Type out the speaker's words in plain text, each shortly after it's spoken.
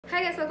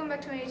Hi guys, welcome back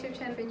to my YouTube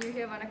channel. If you're new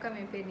here, vanakkam, my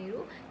name is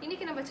Niru.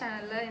 Today நம்ம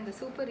சேனல்ல இந்த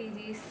super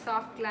easy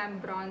soft glam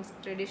bronze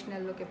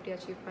traditional look எப்படி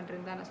achieve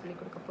பண்றதுன்னு நான் சொல்லி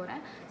கொடுக்க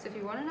போறேன். So if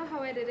you want to know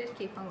how I did it,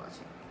 keep on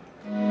watching.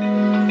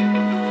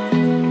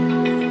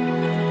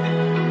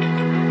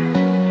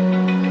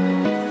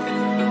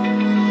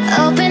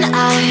 Open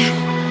eye,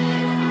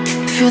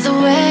 feel the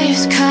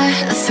waves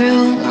cut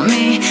through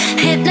me,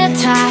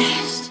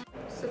 hypnotized.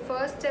 So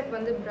first step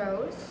வந்து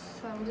brows.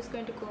 So I'm just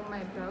going to comb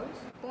my brows.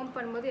 Comb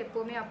பண்ணும்போது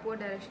எப்பவுமே upward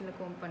directionல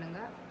comb பண்ணுங்க.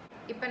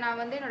 இப்போ நான்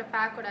வந்து என்னோட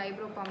பேக்கோட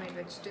eyebrow பாமேட்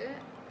வச்சிட்டு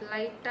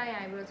லைட்டா என்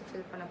ஐப்ரோஸ்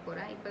ஃபில் பண்ண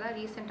போறேன். இப்போதான்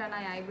ரீசன்ட்டா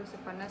நான் ஐப்ரோஸ்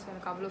பண்ணேன், சோ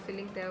எனக்கு அவ்வளோ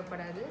ஃபில்லிங்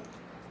தேவைப்படாது.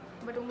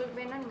 பட் உங்களுக்கு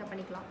வேணா நீங்க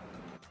பண்ணிக்கலாம்.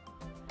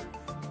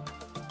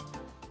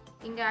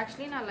 இங்க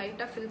actually நான்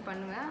லைட்டா ஃபில்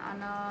பண்ணுவேன்,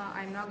 ஆனா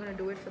I'm not going to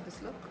do it for this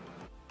look.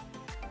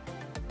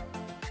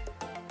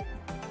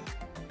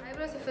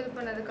 Eyebrows fill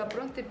பண்ணதுக்கு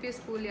அப்புறம் திருப்பி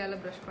ஸ்பூலியால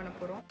பிரஷ் பண்ண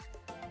போறோம்.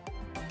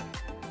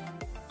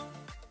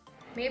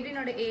 Maybelline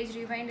noda age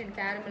rewind in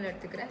caramel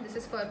எடுத்துக்கிறேன். This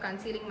is for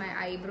concealing my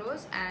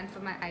eyebrows and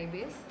for my eye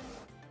base.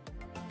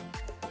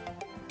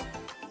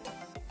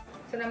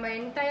 So நம்ம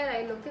entire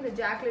eye look இந்த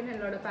Jaclyn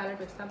Hillோட palette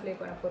வச்சு தான் apply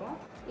பண்ண போறோம்.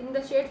 இந்த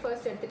shade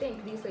first எடுத்துட்டு என்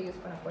creaseல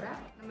யூஸ் பண்ண போறேன்.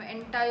 நம்ம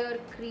entire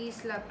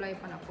creaseல apply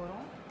பண்ண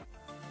போறோம்.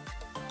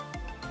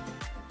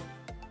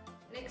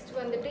 Next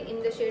வந்துட்டு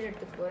இந்த shade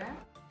எடுத்துக்க போறேன்.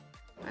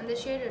 அந்த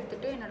shade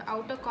எடுத்துட்டு என்னோட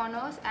outer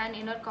corners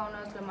and inner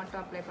cornersல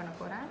மட்டும் apply பண்ண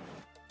போறேன்.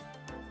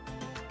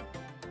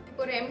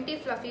 ஒரு empty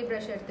fluffy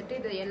brush எடுத்துட்டு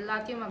இது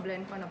எல்லாத்தையும் நம்ம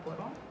blend பண்ண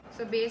போறோம்.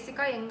 சோ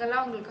பேசிக்கா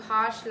எங்கெல்லாம் உங்களுக்கு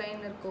harsh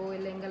line இருக்கோ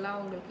இல்ல எங்கெல்லாம்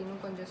உங்களுக்கு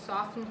இன்னும் கொஞ்சம்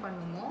soften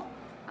பண்ணுமோ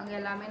அங்க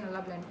எல்லாமே நல்லா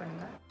blend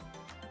பண்ணுங்க.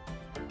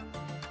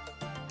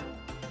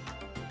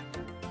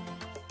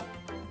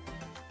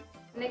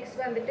 Next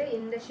வந்துட்டு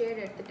இந்த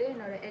shade எடுத்துட்டு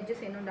என்னோட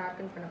edges இன்னும்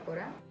darken பண்ண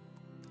போறேன்.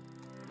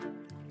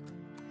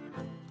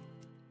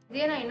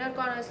 இதே நான் inner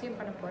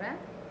cornersலயும் பண்ண போறேன்.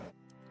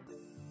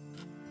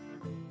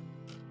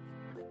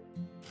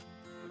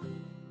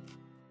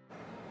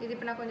 இது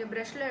இப்ப நான் கொஞ்சம்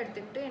பிரஷ்ல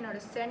எடுத்துட்டு என்னோட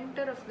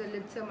சென்டர் ஆஃப் தி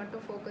lids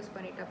மட்டும் ஃபோக்கஸ்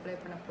பண்ணிட்டு அப்ளை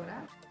பண்ண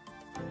போறேன்.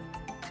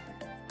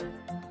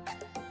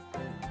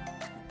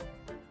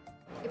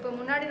 இப்போ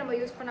முன்னாடி நம்ம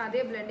யூஸ் பண்ண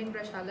அதே blending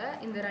brushால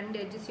இந்த ரெண்டு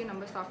edgesயும்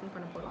நம்ம soften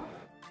பண்ண போறோம்.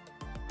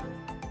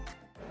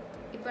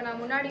 இப்போ நான்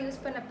முன்னாடி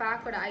யூஸ் பண்ண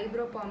பேக்கோட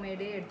ஐப்ரோ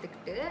பாமேடே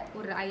எடுத்துக்கிட்டு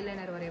ஒரு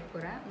ஐலைனர் வரைய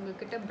போறேன்.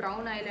 உங்ககிட்ட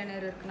brown eyeliner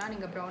இருக்குனா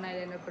நீங்க brown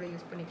eyeliner கூட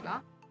யூஸ்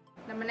பண்ணிக்கலாம்.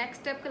 நம்ம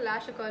நெக்ஸ்ட் ஸ்டெப்க்கு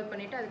லாஷ் கர்ல்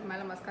பண்ணிட்டு அதுக்கு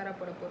மேல மஸ்காரா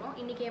போட போறோம்.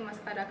 இன்னைக்கு என்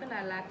மஸ்காராக்கு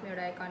நான் லாக்மியோட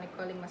ஐகானிக்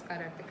கர்லிங்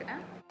மஸ்காரா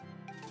எடுத்துக்கிறேன்.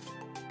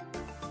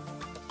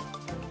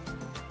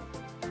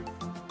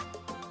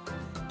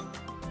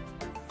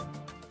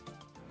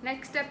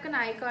 நெக்ஸ்ட் ஸ்டெப்க்கு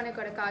நான்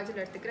ஐகானிக்கோட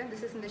காஜல் எடுத்துக்கிறேன்.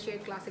 This is in the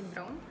shade classic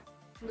brown.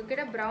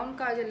 உங்ககிட்ட brown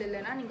காஜல்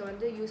இல்லனா நீங்க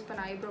வந்து யூஸ்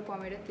பண்ண ஐப்ரோ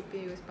பாமேட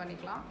திருப்பி யூஸ்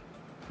பண்ணிக்கலாம்.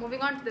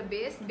 Moving on to the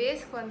base.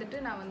 பேஸ்க்கு வந்துட்டு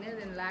நான் வந்து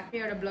இந்த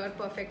லாக்மியோட Blur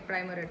Perfect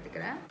primer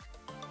எடுத்துக்கிறேன்.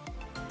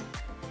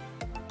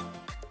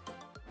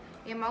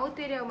 என் மவுத்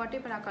ஏரியாவை மட்டும்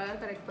இப்போ நான்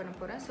கலர் கரெக்ட் பண்ண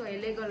போறேன். ஸோ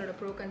LA Girlோட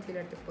ப்ரோ கன்சீலர்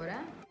எடுத்துக்க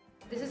போறேன்.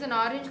 This is an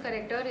orange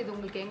corrector. இது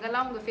உங்களுக்கு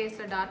எங்கெல்லாம் உங்க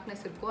ஃபேஸ்ல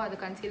டார்க்னஸ் இருக்கோ அது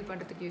கன்சீல்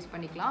பண்றதுக்கு யூஸ்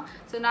பண்ணிக்கலாம்.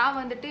 ஸோ நான்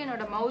வந்துட்டு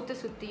என்னோட மவுத்தை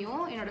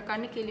சுத்தியும் என்னோட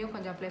கண்ணு கீழேயும்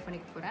கொஞ்சம் அப்ளை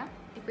பண்ணிக்க போறேன்.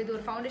 இப்போ இது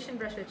ஒரு ஃபவுண்டேஷன்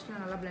ப்ரஷ் வச்சு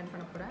நான் நல்லா blend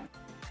பண்ண போறேன்.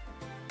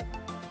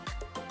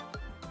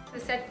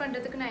 இது செட்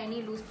பண்றதுக்கு நான் எனி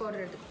லூஸ்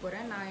பவுடர் எடுத்துக்க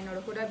போறேன். நான்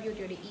என்னோட Huda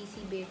Beautyயோட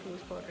Easy Bake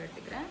loose powder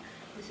எடுத்துக்கிறேன்.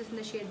 This is in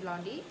the shade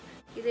Blondie.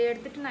 இதை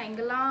எடுத்துட்டு நான்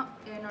எங்கெல்லாம்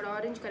என்னோட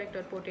ஆரஞ்சு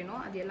கரெக்டர் போட்டேனோ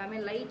அது எல்லாமே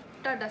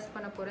லைட்டா டஸ்ட்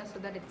பண்ண போறேன் so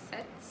that it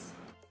sets.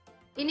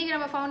 இன்னைக்கு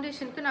நம்ம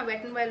ஃபவுண்டேஷனுக்கு நான்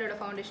Wet n Wildோட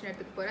ஃபவுண்டேஷன்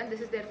எடுத்துக்க போறேன்.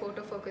 This is their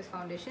photo focus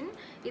foundation.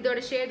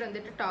 இதோட ஷேட்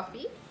வந்துட்டு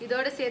டாஃபி.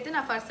 இதோட சேர்த்து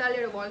நான்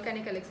Farsalioட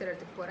volcanic elixir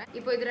எடுத்துக்க போறேன்.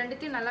 இப்போ இது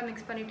ரெண்டுத்தையும் நல்லா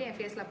mix பண்ணிட்டு என்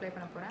ஃபேஸ்ல அப்ளை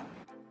பண்ண போறேன்.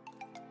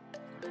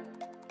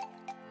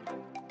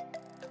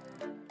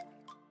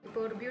 இப்போ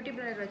ஒரு பியூட்டி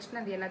பிளெண்டர் வச்சு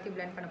நான் எல்லாத்தையும்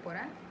blend பண்ண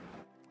போறேன்.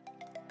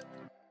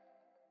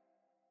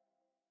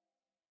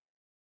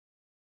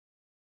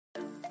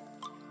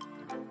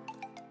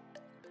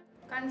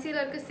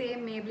 கன்சீலருக்கு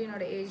சேம்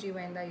Maybellineோட ஏஜ்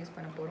ரிவைண்ட் தான் யூஸ்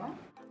பண்ண போறோம்.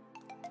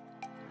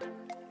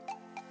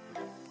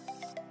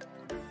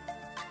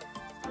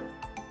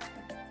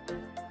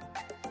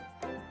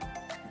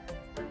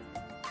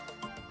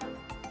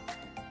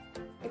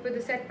 இப்போ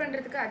இது செட்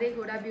பண்றதுக்கு அதே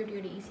Huda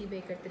Beautyயோட Easy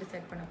Bake எடுத்துட்டு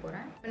செட் பண்ண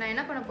போறேன். இப்போ நான்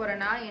என்ன பண்ண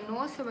போறேன்னா என்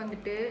நோஸ்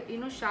வந்துட்டு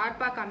இன்னும்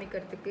ஷார்ப்பா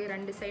காமிக்கிறதுக்கு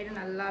ரெண்டு சைடு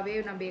நல்லாவே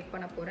நான் பேக்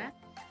பண்ண போறேன்.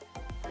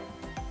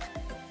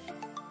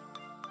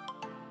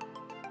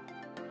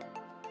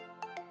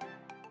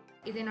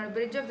 இது என்னோட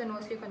bridge of the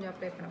nose கொஞ்சம்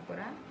அப்ளை பண்ண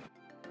போறேன்.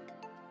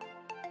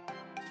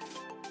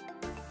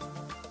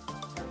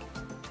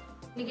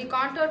 இன்னைக்கு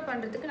கான்டூர்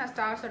பண்றதுக்கு நான்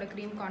ஸ்டார்ஸோட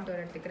க்ரீம்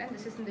கான்டூர் எடுத்துக்கிறேன்.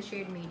 This is in the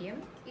shade medium.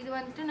 இது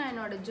வந்துட்டு நான்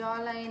என்னோட jaw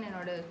line,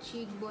 என்னோட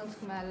cheek bones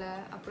மேல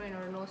அப்புறம்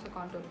என்னோட நோஸ்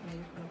கான்டூர் பண்ண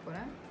யூஸ் பண்ண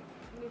போறேன்.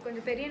 உங்களுக்கு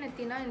கொஞ்சம் பெரிய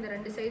நெத்தினா இந்த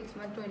ரெண்டு சைட்ஸ்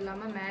மட்டும்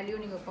இல்லாம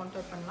மேலயும் நீங்க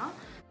கான்டூர் பண்ணலாம்.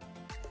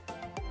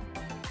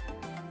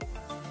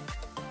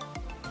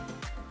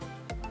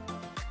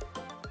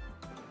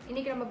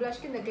 இன்னைக்கு நம்ம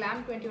blushக்கு இந்த glam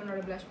 21ஓட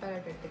blush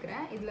palette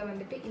எடுத்துக்கிறேன். இதுல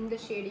வந்துட்டு இந்த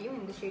ஷேடையும்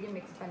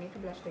mix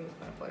பண்ணிட்டு blushல யூஸ்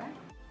பண்ண போறேன்.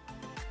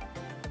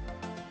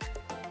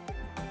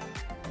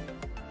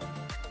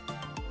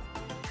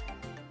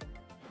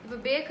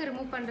 இப்போ பேக்கை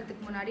ரிமூவ்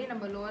பண்ணுறதுக்கு முன்னாடி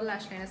நம்ம லோவர்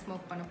லேஷ் லைனை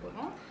ஸ்மோக் பண்ண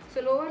போகிறோம். ஸோ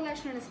லோவர்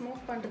லேஷ் லைனை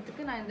ஸ்மோக்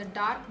பண்ணுறதுக்கு நான் இந்த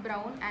டார்க்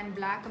ப்ரௌன் அண்ட்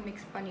பிளாக்கை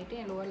மிக்ஸ் பண்ணிவிட்டு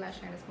என் லோவர் லேஷ்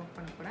லைனை ஸ்மோக்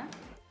பண்ண போகிறேன்.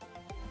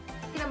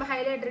 நம்ம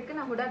ஹைலைட்டருக்கு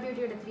நான் ஹுடா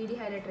பியூட்டியோட 3D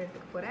ஹைலைட்டர்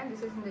எடுத்துக்க போகிறேன்.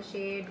 திஸ் இஸ் இந்த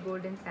ஷேட்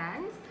கோல்டன்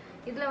சாண்ட்ஸ்.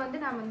 இதில் வந்து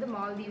நான் வந்து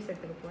மால்தீவ்ஸ்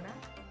எடுத்துக்க போகிறேன்.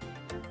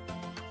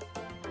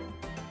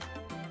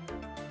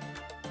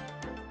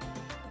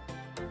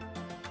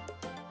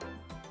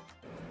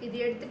 இது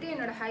எடுத்துகிட்டு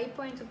என்னோட high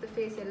points of the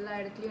face எல்லா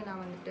இடத்துலையும்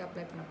நான் வந்துட்டு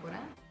அப்ளை பண்ண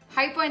போகிறேன்.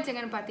 ஹை பாயிண்ட்ஸ்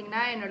எங்கன்னு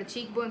பார்த்தீங்கன்னா என்னோட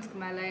சீக் போன்ஸ்க்கு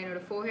மேலே,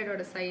 என்னோட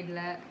ஃபோர்ஹெடோட சைடில்,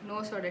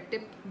 நோஸோட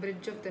tip,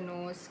 bridge of the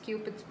nose,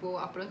 கியூபிட்ஸ் போ,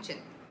 அப்புறம்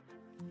சின்.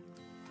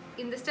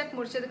 இந்த ஸ்டெப்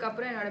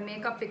முடிச்சதுக்கப்புறம் என்னோட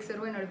மேக்கப்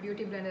ஃபிக்ஸரும் என்னோட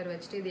பியூட்டி பிளெண்டர்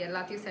வச்சுட்டு இது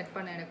எல்லாத்தையும் செட்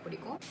பண்ண எனக்கு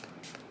பிடிக்கும்.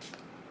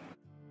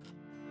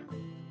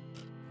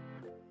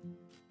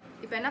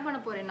 இப்போ என்ன பண்ண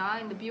போகிறேன்னா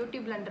இந்த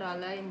பியூட்டி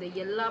பிளெண்டரால் இந்த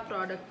எல்லா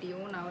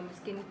ப்ராடக்ட்டையும் நான் வந்து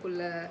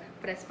ஸ்கின்குள்ளே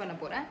ப்ரெஸ் பண்ண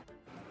போகிறேன்.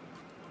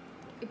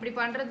 இப்படி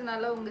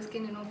பண்ணுறதுனால உங்கள்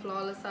ஸ்கின் இன்னும்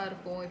ஃப்ளாலெஸ்ஸாக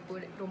இருக்கும். இப்போ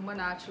ரொம்ப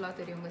நேச்சுரலாக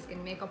தெரியும் உங்கள்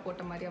ஸ்கின். மேக்கப்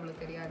போட்ட மாதிரி அவ்வளோ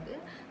தெரியாது.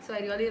 So I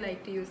really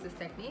like to use this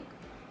technique.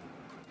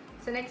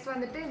 So next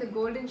வந்துட்டு இந்த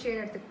கோல்டன்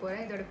ஷேட் எடுத்துக்க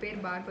போகிறேன். இதோட பேர்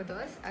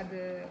பார்பதாஸ். அது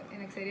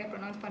எனக்கு சரியாக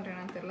ப்ரொனவுன்ஸ்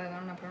பண்ணுறேன்னு தெரியல,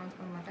 அதனால நான் ப்ரொனவுன்ஸ்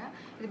பண்ண மாட்டேன்.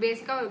 இது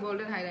பேசிக்காக ஒரு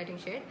கோல்டன்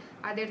ஹைலைட்டிங் ஷேட்.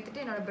 அதை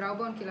எடுத்துகிட்டு என்னோட ப்ரௌ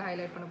போன் கீழே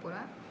ஹைலைட் பண்ண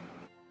போகிறேன்.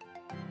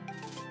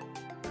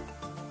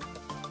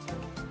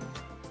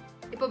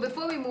 இப்போ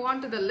before we move on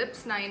to the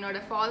lips, நான் என்னோட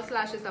ஃபால்ஸ்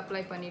லேஷஸ்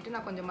அப்ளை பண்ணிவிட்டு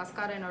நான் கொஞ்சம்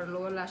மஸ்காரா என்னோட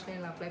லோவர் லேஷ்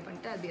லைனில் அப்ளை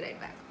பண்ணிட்டு அது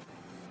ரைட் பேக்.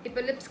 இப்போ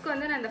லிப்ஸ்க்கு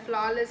வந்து நான் இந்த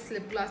ஃப்ளாலெஸ்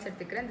லிப் கிளாஸ்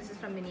எடுத்துக்கிறேன். This is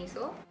from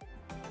மினிசோ.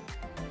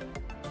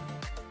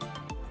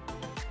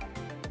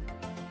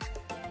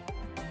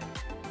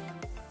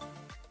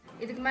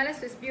 இதுக்கு மேலே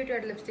ஸ்விஸ்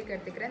பியூட்டியோட லிப்ஸ்டிக்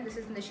எடுத்துக்கிறேன்.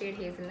 திஸ் இஸ் இந்த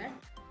shade hazelnut.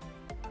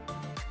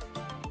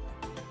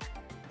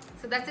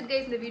 So that's it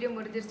guys, இந்த வீடியோ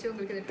முடிஞ்சிருச்சு.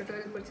 உங்களுக்கு இந்த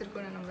டுட்டோரியல்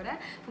பிடிச்சிருக்கும்னு நான் நம்புறேன்.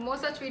 For more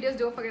such videos,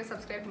 don't forget to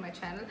subscribe to my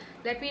channel.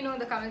 Let me know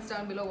in the comments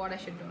down below what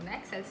I should do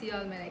next. I'll see you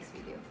all in my next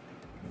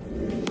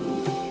video.